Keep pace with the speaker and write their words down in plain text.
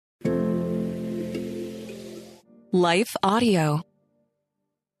Life Audio.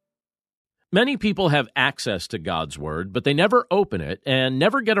 Many people have access to God's Word, but they never open it and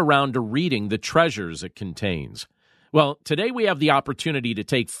never get around to reading the treasures it contains. Well, today we have the opportunity to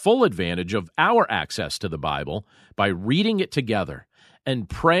take full advantage of our access to the Bible by reading it together and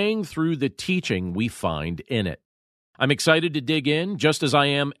praying through the teaching we find in it. I'm excited to dig in, just as I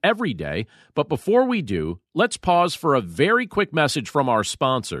am every day, but before we do, let's pause for a very quick message from our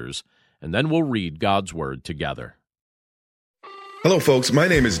sponsors, and then we'll read God's Word together. Hello, folks. My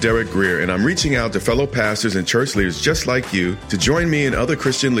name is Derek Greer, and I'm reaching out to fellow pastors and church leaders just like you to join me and other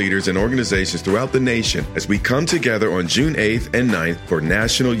Christian leaders and organizations throughout the nation as we come together on June 8th and 9th for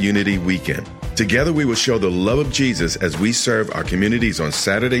National Unity Weekend. Together, we will show the love of Jesus as we serve our communities on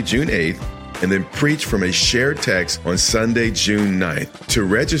Saturday, June 8th, and then preach from a shared text on Sunday, June 9th. To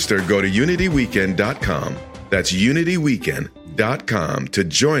register, go to unityweekend.com. That's unityweekend.com to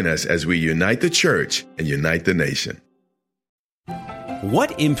join us as we unite the church and unite the nation.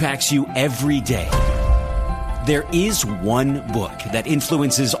 What impacts you every day? There is one book that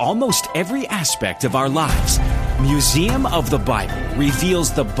influences almost every aspect of our lives. Museum of the Bible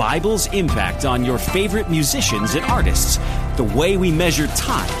reveals the Bible's impact on your favorite musicians and artists, the way we measure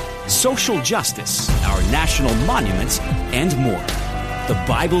time, social justice, our national monuments, and more. The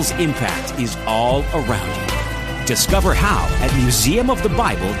Bible's impact is all around you. Discover how at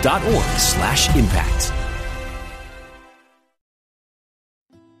museumofthebible.org/impact.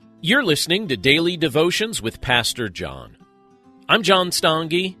 You're listening to Daily Devotions with Pastor John. I'm John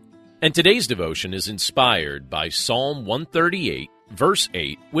Stange, and today's devotion is inspired by Psalm 138, verse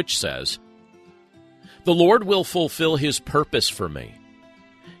 8, which says, "The Lord will fulfill His purpose for me.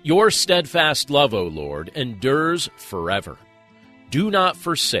 Your steadfast love, O Lord, endures forever. Do not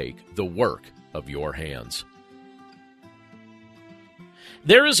forsake the work of your hands."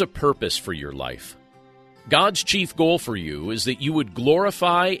 There is a purpose for your life. God's chief goal for you is that you would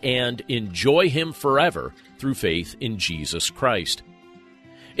glorify and enjoy Him forever through faith in Jesus Christ.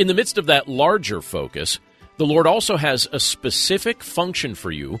 In the midst of that larger focus, the Lord also has a specific function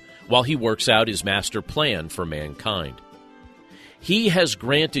for you while He works out His master plan for mankind. He has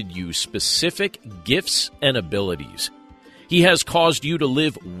granted you specific gifts and abilities. He has caused you to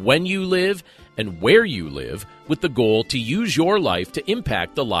live when you live and where you live with the goal to use your life to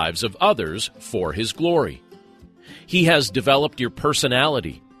impact the lives of others for His glory. He has developed your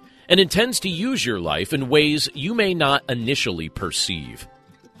personality and intends to use your life in ways you may not initially perceive.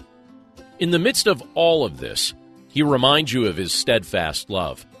 In the midst of all of this, He reminds you of His steadfast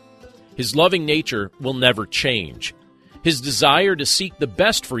love. His loving nature will never change. His desire to seek the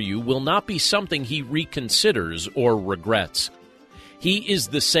best for you will not be something He reconsiders or regrets. He is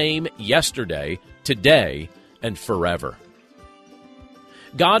the same yesterday, today, and forever.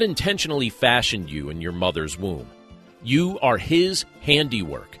 God intentionally fashioned you in your mother's womb. You are His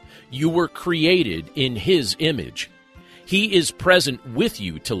handiwork. You were created in His image. He is present with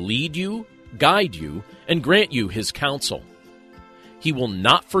you to lead you, guide you, and grant you His counsel. He will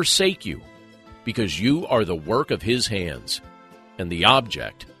not forsake you because you are the work of His hands and the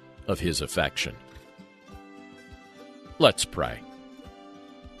object of His affection. Let's pray.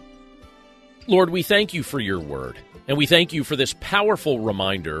 Lord, we thank You for Your word, and we thank You for this powerful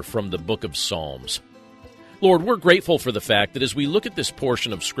reminder from the book of Psalms. Lord, we're grateful for the fact that as we look at this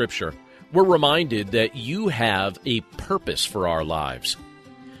portion of Scripture, we're reminded that You have a purpose for our lives.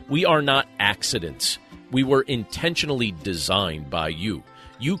 We are not accidents. We were intentionally designed by You.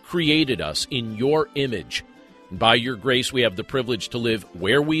 You created us in Your image. And by Your grace, we have the privilege to live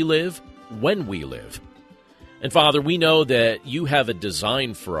where we live, when we live. And Father, we know that You have a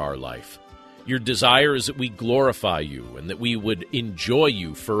design for our life. Your desire is that we glorify You and that we would enjoy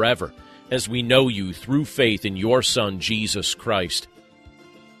You forever as we know You through faith in Your Son, Jesus Christ.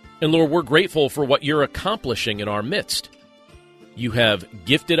 And Lord, we're grateful for what You're accomplishing in our midst. You have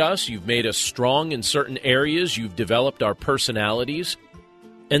gifted us. You've made us strong in certain areas. You've developed our personalities.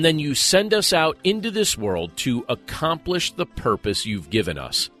 And then You send us out into this world to accomplish the purpose You've given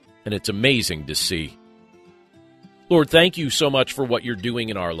us. And it's amazing to see. Lord, thank You so much for what You're doing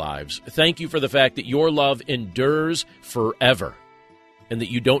in our lives. Thank You for the fact that Your love endures forever and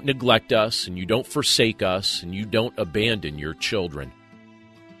that You don't neglect us and You don't forsake us and You don't abandon Your children.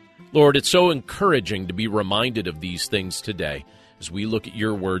 Lord, it's so encouraging to be reminded of these things today as we look at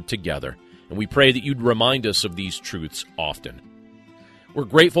Your word together, and we pray that You'd remind us of these truths often. We're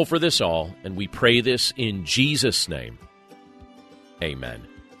grateful for this all, and we pray this in Jesus' name. Amen.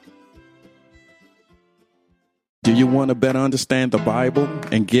 Do you want to better understand the Bible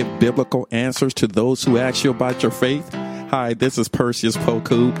and give biblical answers to those who ask you about your faith? Hi, this is Perseus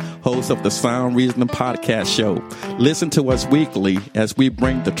Poku, host of the Sound Reasoning Podcast Show. Listen to us weekly as we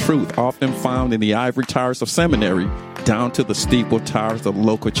bring the truth often found in the ivory towers of seminary down to the steeple towers of the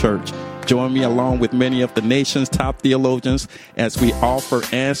local church. Join me along with many of the nation's top theologians as we offer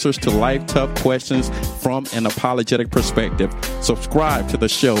answers to life-tough questions from an apologetic perspective. Subscribe to the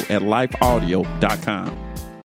show at lifeaudio.com.